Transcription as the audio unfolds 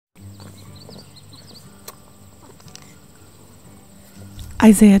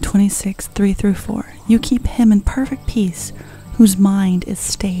Isaiah 26, 3-4. You keep him in perfect peace, whose mind is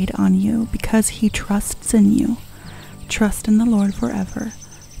stayed on you, because he trusts in you. Trust in the Lord forever,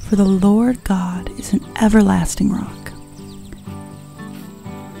 for the Lord God is an everlasting rock.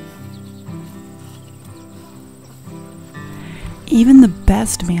 Even the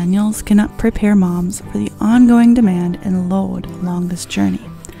best manuals cannot prepare moms for the ongoing demand and load along this journey.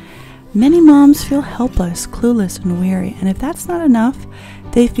 Many moms feel helpless, clueless, and weary, and if that's not enough,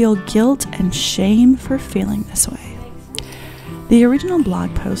 they feel guilt and shame for feeling this way. The original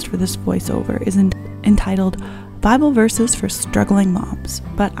blog post for this voiceover is entitled Bible Verses for Struggling Moms,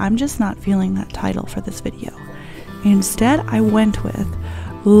 but I'm just not feeling that title for this video. Instead, I went with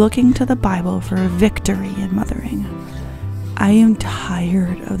Looking to the Bible for Victory in Mothering. I am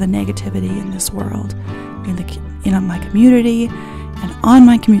tired of the negativity in this world, in my community, and on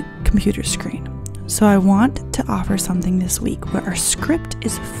my computer screen. So I want to offer something this week where our script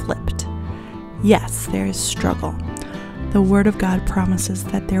is flipped. Yes, there is struggle. The Word of God promises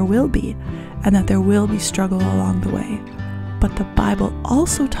that there will be, and that there will be struggle along the way. But the Bible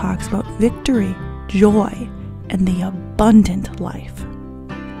also talks about victory, joy, and the abundant life.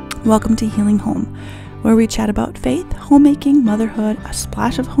 Welcome to Healing Home, where we chat about faith, homemaking, motherhood, a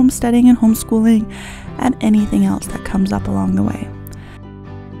splash of homesteading and homeschooling, and anything else that comes up along the way.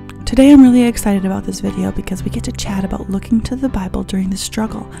 Today I'm really excited about this video because we get to chat about looking to the Bible during the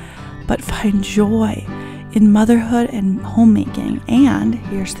struggle, but find joy in motherhood and homemaking, and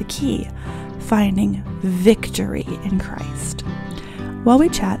here's the key, finding victory in Christ. While we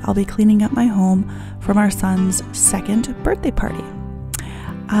chat, I'll be cleaning up my home from our son's second birthday party.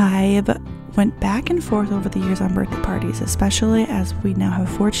 I've went back and forth over the years on birthday parties, especially as we now have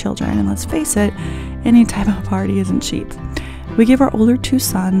 4 children, and let's face it, any type of party isn't cheap. We give our older 2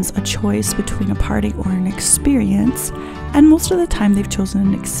 sons a choice between a party or an experience, and most of the time they've chosen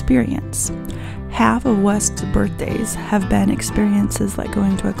an experience. Half of West's birthdays have been experiences like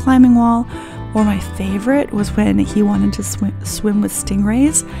going to a climbing wall, or my favorite was when he wanted to swim with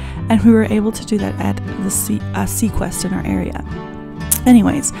stingrays, and we were able to do that at the Sequest in our area.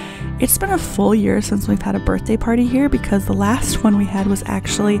 Anyways, it's been a full year since we've had a birthday party here because the last one we had was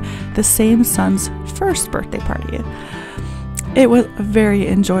actually the same son's first birthday party. It was a very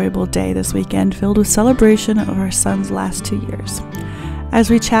enjoyable day this weekend, filled with celebration of our son's last 2 years. As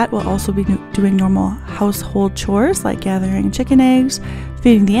we chat, we'll also be doing normal household chores like gathering chicken eggs,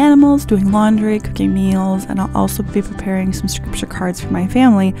 feeding the animals, doing laundry, cooking meals, and I'll also be preparing some scripture cards for my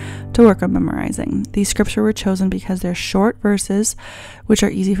family to work on memorizing. These scripture were chosen because they're short verses, which are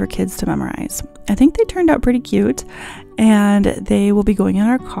easy for kids to memorize. I think they turned out pretty cute, and they will be going in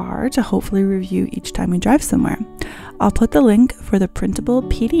our car to hopefully review each time we drive somewhere. I'll put the link for the printable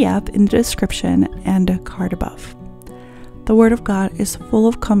PDF in the description and a card above. The Word of God is full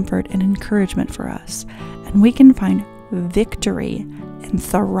of comfort and encouragement for us, and we can find victory and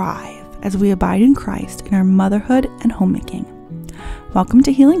thrive as we abide in Christ in our motherhood and homemaking. Welcome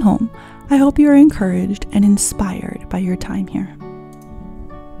to Healing Home. I hope you are encouraged and inspired by your time here.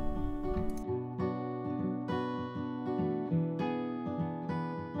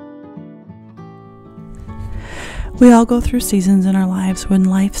 We all go through seasons in our lives when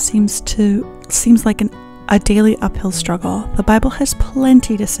life seems like a daily uphill struggle. The Bible has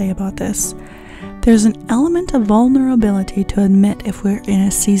plenty to say about this. There's an element of vulnerability to admit if we're in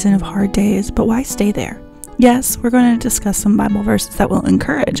a season of hard days, but why stay there? Yes, we're going to discuss some Bible verses that will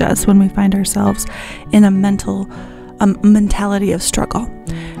encourage us when we find ourselves in a mentality of struggle.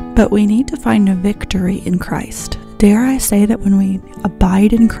 But we need to find a victory in Christ. Dare I say that when we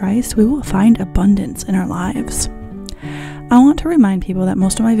abide in Christ, we will find abundance in our lives. I want to remind people that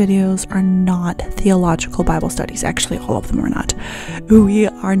most of my videos are not theological Bible studies. Actually, all of them are not. We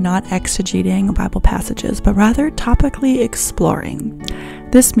are not exegeting Bible passages, but rather topically exploring.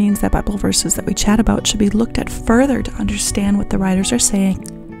 This means that Bible verses that we chat about should be looked at further to understand what the writers are saying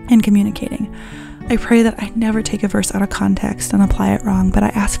and communicating. I pray that I never take a verse out of context and apply it wrong, but I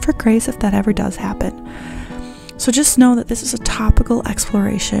ask for grace if that ever does happen. So just know that this is a topical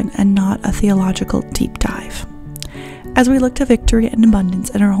exploration and not a theological deep dive. As we look to victory and abundance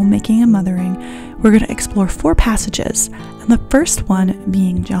in our homemaking and mothering, we're going to explore 4 passages, and the first one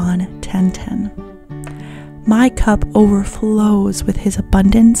being John 10:10. My cup overflows with his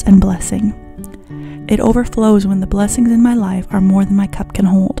abundance and blessing. It overflows when the blessings in my life are more than my cup can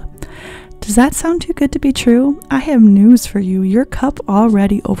hold. Does that sound too good to be true? I have news for you. Your cup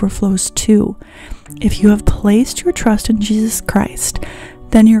already overflows too. If you have placed your trust in Jesus Christ,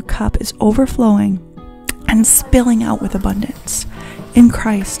 then your cup is overflowing and spilling out with abundance. In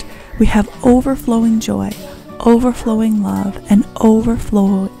Christ, we have overflowing joy, overflowing love and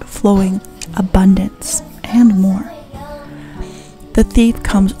overflowing abundance and more. The thief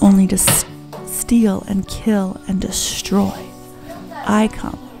comes only to steal and kill and destroy. I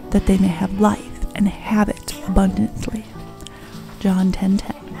come that they may have life and have it abundantly. John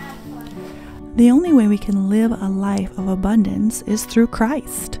 10:10. The only way we can live a life of abundance is through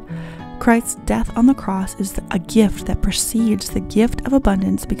Christ. Christ's death on the cross is a gift that precedes the gift of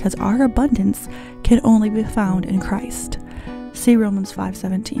abundance because our abundance can only be found in Christ. See Romans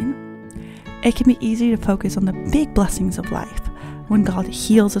 5:17. It can be easy to focus on the big blessings of life, when God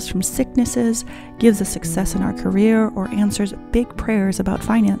heals us from sicknesses, gives us success in our career, or answers big prayers about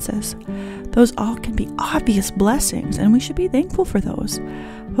finances. Those all can be obvious blessings, and we should be thankful for those.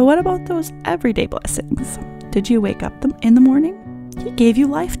 But what about those everyday blessings? Did you wake up in the morning? He gave you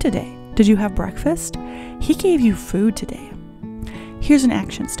life today. Did you have breakfast? He gave you food today. Here's an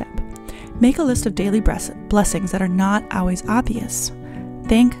action step. Make a list of daily blessings that are not always obvious.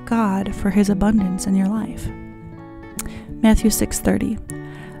 Thank God for His abundance in your life. Matthew 6:30.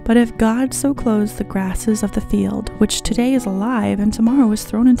 But if God so clothes the grasses of the field, which today is alive and tomorrow is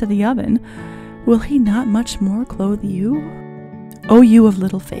thrown into the oven, will He not much more clothe you? O you of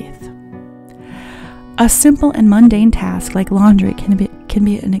little faith. A simple and mundane task like laundry can be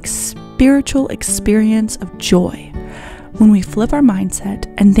an spiritual experience of joy. When we flip our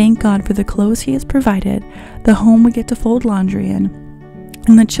mindset and thank God for the clothes He has provided, the home we get to fold laundry in,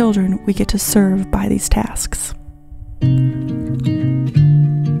 and the children we get to serve by these tasks.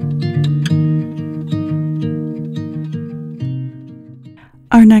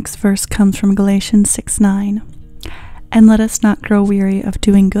 Our next verse comes from Galatians 6:9. And let us not grow weary of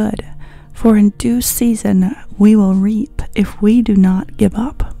doing good, for in due season we will reap if we do not give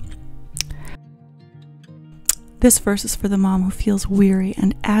up. This verse is for the mom who feels weary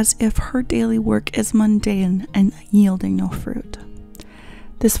and as if her daily work is mundane and yielding no fruit.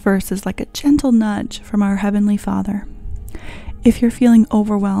 This verse is like a gentle nudge from our Heavenly Father. If you're feeling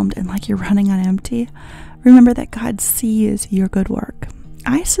overwhelmed and like you're running on empty, remember that God sees your good work.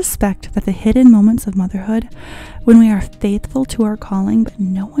 I suspect that the hidden moments of motherhood, when we are faithful to our calling but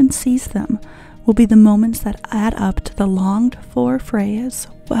no one sees them, will be the moments that add up to the longed-for phrase,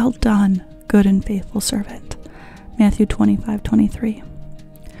 "Well done, good and faithful servant." Matthew 25:23.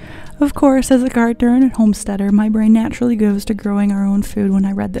 Of course, as a gardener and homesteader, my brain naturally goes to growing our own food when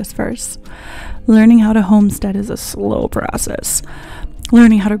I read this verse. Learning how to homestead is a slow process.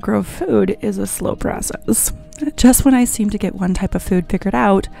 Learning how to grow food is a slow process. Just when I seem to get one type of food figured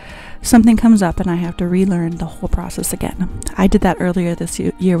out, something comes up and I have to relearn the whole process again. I did that earlier this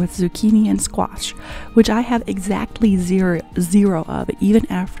year with zucchini and squash, which I have exactly zero of, even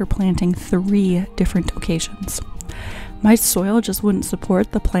after planting 3 different occasions. My soil just wouldn't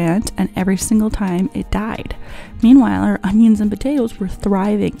support the plant, and every single time it died. Meanwhile, our onions and potatoes were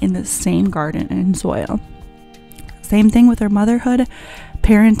thriving in the same garden and soil. Same thing with our motherhood,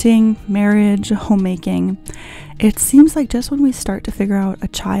 parenting, marriage, homemaking. It seems like just when we start to figure out a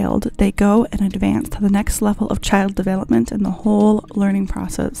child, they go and advance to the next level of child development and the whole learning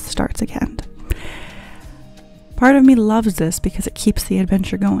process starts again. Part of me loves this because it keeps the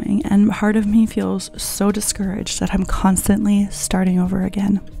adventure going, and part of me feels so discouraged that I'm constantly starting over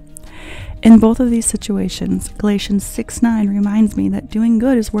again. In both of these situations, Galatians 6:9 reminds me that doing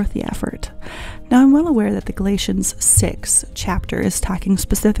good is worth the effort. Now, I'm well aware that the Galatians 6 chapter is talking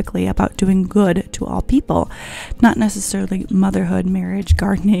specifically about doing good to all people, not necessarily motherhood, marriage,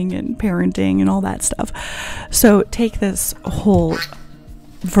 gardening, and parenting, and all that stuff. So take this whole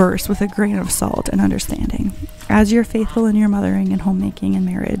verse with a grain of salt and understanding. As you're faithful in your mothering and homemaking and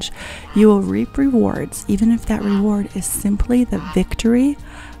marriage, you will reap rewards, even if that reward is simply the victory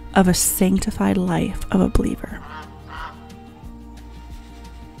of a sanctified life of a believer.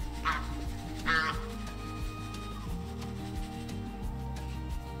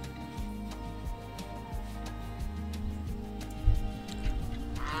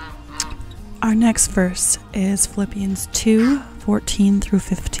 Our next verse is Philippians 2:14 through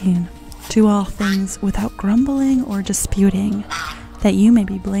 15. Do all things without grumbling or disputing, that you may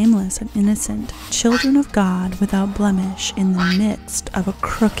be blameless and innocent, children of God without blemish in the midst of a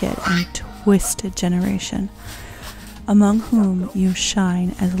crooked and twisted generation, among whom you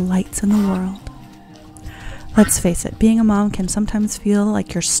shine as lights in the world. Let's face it, being a mom can sometimes feel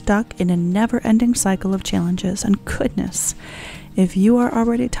like you're stuck in a never-ending cycle of challenges, and goodness, if you are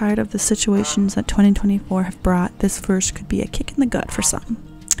already tired of the situations that 2024 have brought, this verse could be a kick in the gut for some.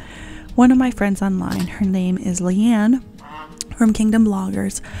 One of my friends online, her name is Leanne from Kingdom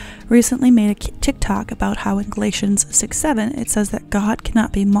Bloggers, recently made a TikTok about how in Galatians 6:7 it says that God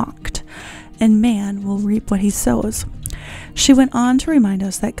cannot be mocked. and man will reap what he sows. She went on to remind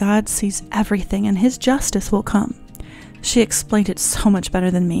us that God sees everything and his justice will come. She explained it so much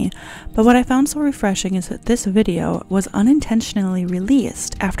better than me, but what I found so refreshing is that this video was unintentionally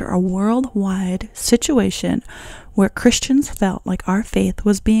released after a worldwide situation where Christians felt like our faith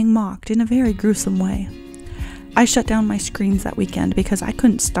was being mocked in a very gruesome way. I shut down my screens that weekend because I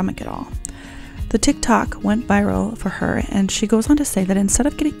couldn't stomach it all. The TikTok went viral for her, and she goes on to say that instead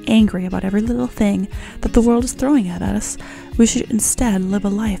of getting angry about every little thing that the world is throwing at us, we should instead live a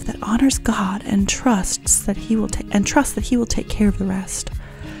life that honors God and trusts that He will take care of the rest.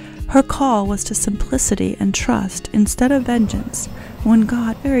 Her call was to simplicity and trust instead of vengeance, when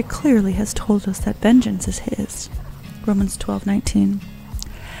God very clearly has told us that vengeance is His. Romans 12:19.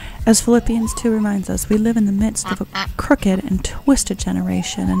 As Philippians 2 reminds us, we live in the midst of a crooked and twisted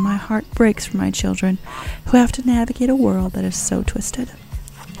generation, and my heart breaks for my children who have to navigate a world that is so twisted.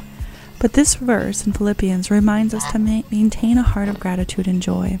 But this verse in Philippians reminds us to maintain a heart of gratitude and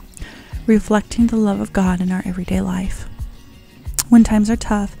joy, reflecting the love of God in our everyday life. When times are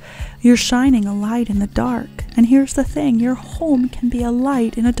tough, you're shining a light in the dark, and here's the thing, your home can be a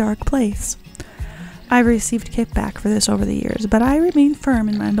light in a dark place. I've received kickback for this over the years, but I remain firm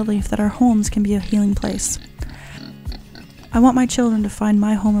in my belief that our homes can be a healing place. I want my children to find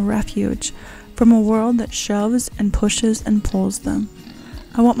my home a refuge from a world that shoves and pushes and pulls them.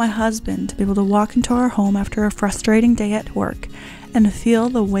 I want my husband to be able to walk into our home after a frustrating day at work and feel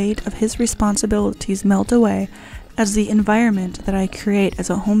the weight of his responsibilities melt away as the environment that I create as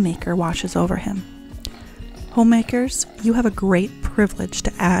a homemaker washes over him. Homemakers, you have a great privilege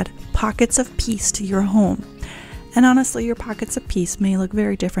to add pockets of peace to your home. And honestly, your pockets of peace may look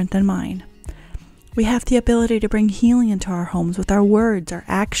very different than mine. We have the ability to bring healing into our homes with our words, our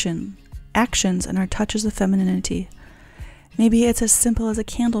actions, and our touches of femininity. Maybe it's as simple as a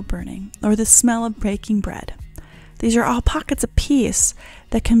candle burning or the smell of baking bread. These are all pockets of peace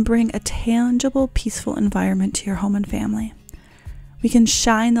that can bring a tangible, peaceful environment to your home and family. We can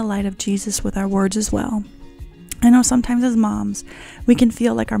shine the light of Jesus with our words as well. I know sometimes as moms, we can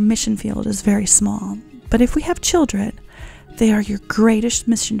feel like our mission field is very small, but if we have children, they are your greatest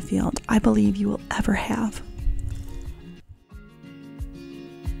mission field I believe you will ever have.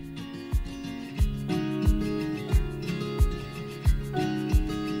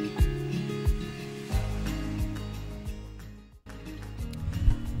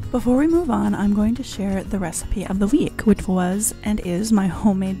 Before we move on, I'm going to share the recipe of the week, which was and is my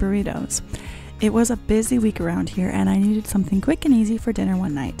homemade burritos. It was a busy week around here, and I needed something quick and easy for dinner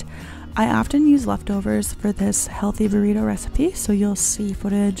one night. I often use leftovers for this healthy burrito recipe, so you'll see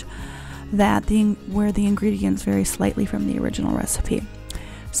footage where the ingredients vary slightly from the original recipe.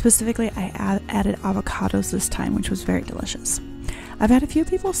 Specifically, I added avocados this time, which was very delicious. I've had a few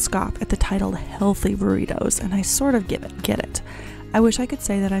people scoff at the title healthy burritos, and I sort of get it. I wish I could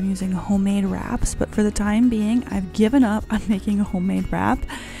say that I'm using homemade wraps, but for the time being, I've given up on making a homemade wrap.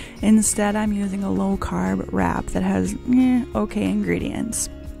 Instead, I'm using a low-carb wrap that has okay ingredients.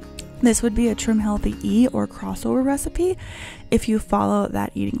 This would be a Trim Healthy E or crossover recipe if you follow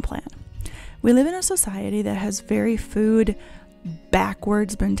that eating plan. We live in a society that has very food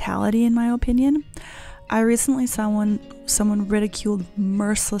backwards mentality, in my opinion. I recently saw someone ridiculed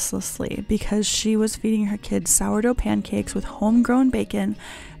mercilessly because she was feeding her kids sourdough pancakes with homegrown bacon,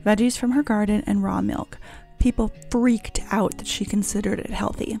 veggies from her garden, and raw milk. People freaked out that she considered it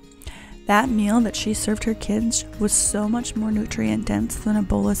healthy. That meal that she served her kids was so much more nutrient dense than a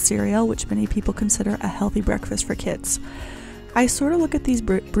bowl of cereal, which many people consider a healthy breakfast for kids. I sort of look at these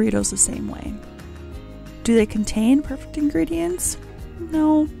burritos the same way. Do they contain perfect ingredients?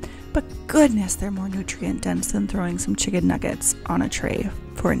 No, but goodness, they're more nutrient dense than throwing some chicken nuggets on a tray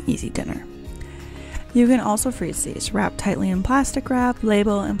for an easy dinner. You can also freeze these, wrap tightly in plastic wrap,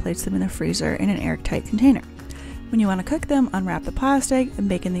 label, and place them in the freezer in an airtight container. When you want to cook them, unwrap the plastic and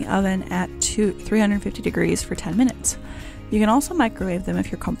bake in the oven at 350 degrees for 10 minutes. You can also microwave them if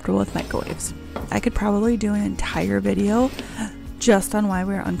you're comfortable with microwaves. I could probably do an entire video just on why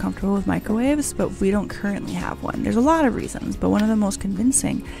we're uncomfortable with microwaves, but we don't currently have one. There's a lot of reasons, but one of the most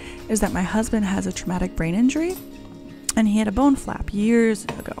convincing is that my husband has a traumatic brain injury and he had a bone flap years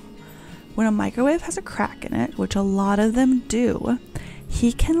ago. When a microwave has a crack in it, which a lot of them do,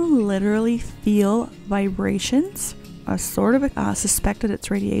 he can literally feel vibrations, sort of suspected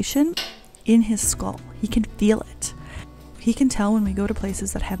it's radiation, in his skull. He can feel it. He can tell when we go to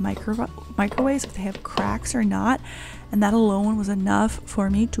places that have microwaves if they have cracks or not, and that alone was enough for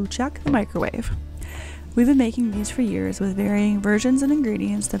me to check the microwave. We've been making these for years with varying versions and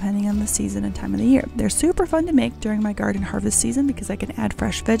ingredients depending on the season and time of the year. They're super fun to make during my garden harvest season because I can add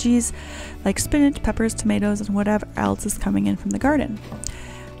fresh veggies like spinach, peppers, tomatoes, and whatever else is coming in from the garden.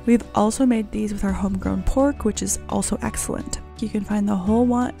 We've also made these with our homegrown pork, which is also excellent. You can find the whole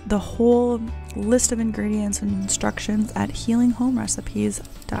list of ingredients and instructions at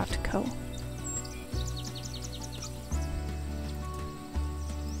healinghomerecipes.co.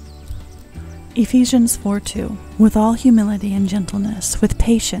 Ephesians 4:2, with all humility and gentleness, with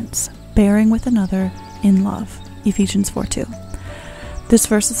patience, bearing with another in love. Ephesians 4:2. This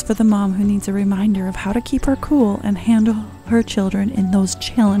verse is for the mom who needs a reminder of how to keep her cool and handle her children in those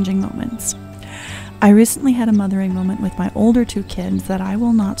challenging moments. I recently had a mothering moment with my older 2 kids that I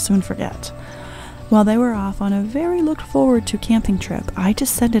will not soon forget. While they were off on a very looked forward to camping trip, I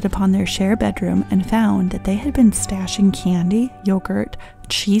descended upon their shared bedroom and found that they had been stashing candy, yogurt,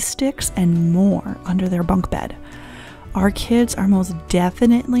 cheese sticks, and more under their bunk bed. Our kids are most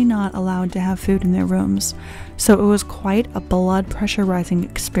definitely not allowed to have food in their rooms, so it was quite a blood pressure rising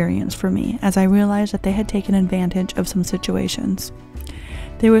experience for me as I realized that they had taken advantage of some situations.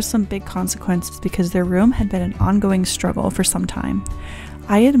 There was some big consequences because their room had been an ongoing struggle for some time.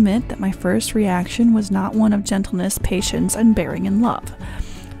 I admit that my first reaction was not one of gentleness, patience, and bearing in love.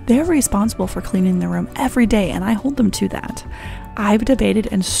 They're responsible for cleaning their room every day, and I hold them to that. I've debated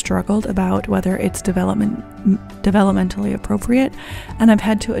and struggled about whether it's developmentally appropriate, and I've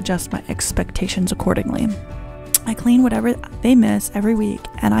had to adjust my expectations accordingly. I clean whatever they miss every week,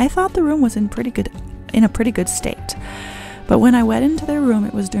 and I thought the room was in a pretty good state. But when I went into their room,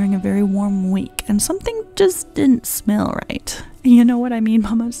 it was during a very warm week, and something just didn't smell right. You know what I mean,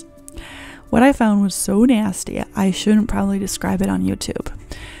 mamas? What I found was so nasty, I shouldn't probably describe it on YouTube.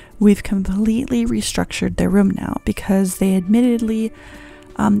 We've completely restructured their room now because they admitted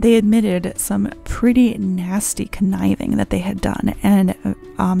some pretty nasty conniving that they had done and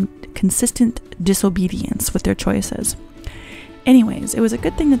consistent disobedience with their choices. Anyways, it was a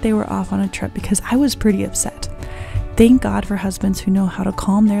good thing that they were off on a trip because I was pretty upset. Thank God for husbands who know how to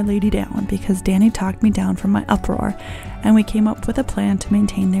calm their lady down, because Danny talked me down from my uproar and we came up with a plan to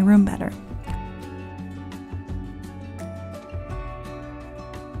maintain their room better.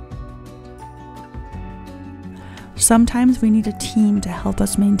 Sometimes we need a team to help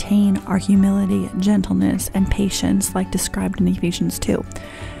us maintain our humility, gentleness, and patience like described in Ephesians 2.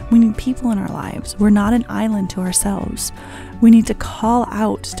 We need people in our lives. We're not an island to ourselves. We need to call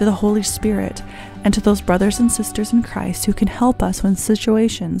out to the Holy Spirit and to those brothers and sisters in Christ who can help us when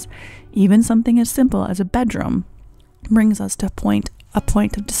situations, even something as simple as a bedroom, brings us to a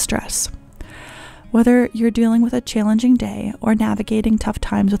point of distress. Whether you're dealing with a challenging day or navigating tough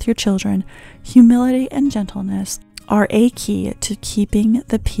times with your children, humility and gentleness are a key to keeping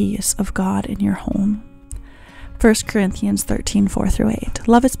the peace of God in your home. 1 Corinthians 13:4-8.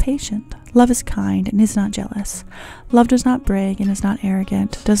 Love is patient, love is kind, and is not jealous. Love does not brag and is not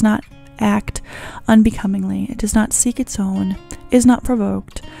arrogant, does not act unbecomingly, it does not seek its own, is not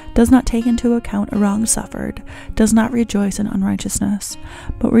provoked, does not take into account a wrong suffered, does not rejoice in unrighteousness,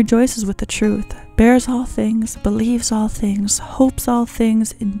 but rejoices with the truth, bears all things, believes all things, hopes all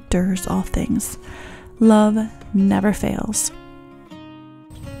things, endures all things. Love never fails.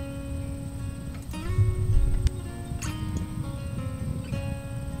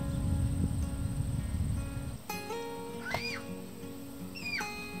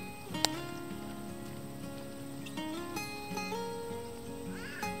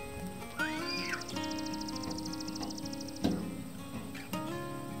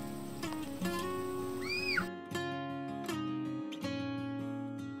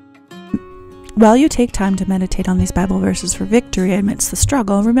 While you take time to meditate on these Bible verses for victory amidst the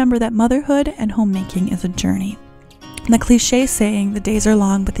struggle, remember that motherhood and homemaking is a journey. The cliche saying, "the days are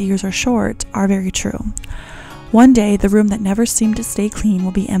long but the years are short," are very true. One day, the room that never seemed to stay clean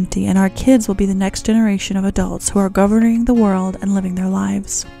will be empty, and our kids will be the next generation of adults who are governing the world and living their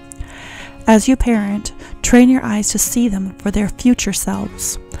lives. As you parent, train your eyes to see them for their future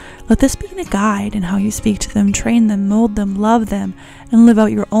selves. Let this be a guide in how you speak to them, train them, mold them, love them, and live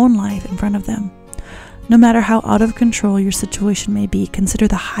out your own life in front of them. No matter how out of control your situation may be, consider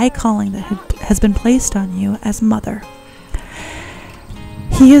the high calling that has been placed on you as mother.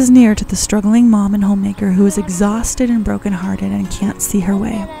 He is near to the struggling mom and homemaker who is exhausted and brokenhearted and can't see her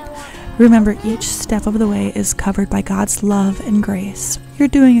way. Remember, each step of the way is covered by God's love and grace. You're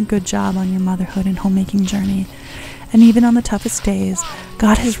doing a good job on your motherhood and homemaking journey. And even on the toughest days,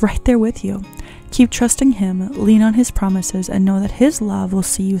 God is right there with you. Keep trusting Him, lean on His promises, and know that His love will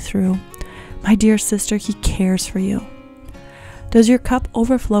see you through. My dear sister, He cares for you. Does your cup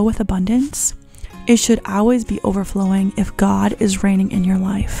overflow with abundance? It should always be overflowing if God is reigning in your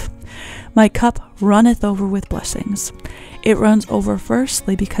life. My cup runneth over with blessings. It runs over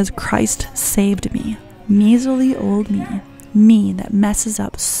firstly because Christ saved me, measly old me that messes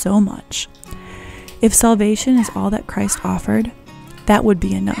up so much. If salvation is all that Christ offered, that would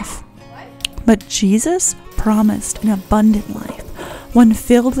be enough. But Jesus promised an abundant life, one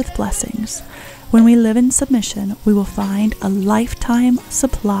filled with blessings. When we live in submission, we will find a lifetime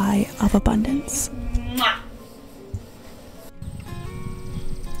supply of abundance.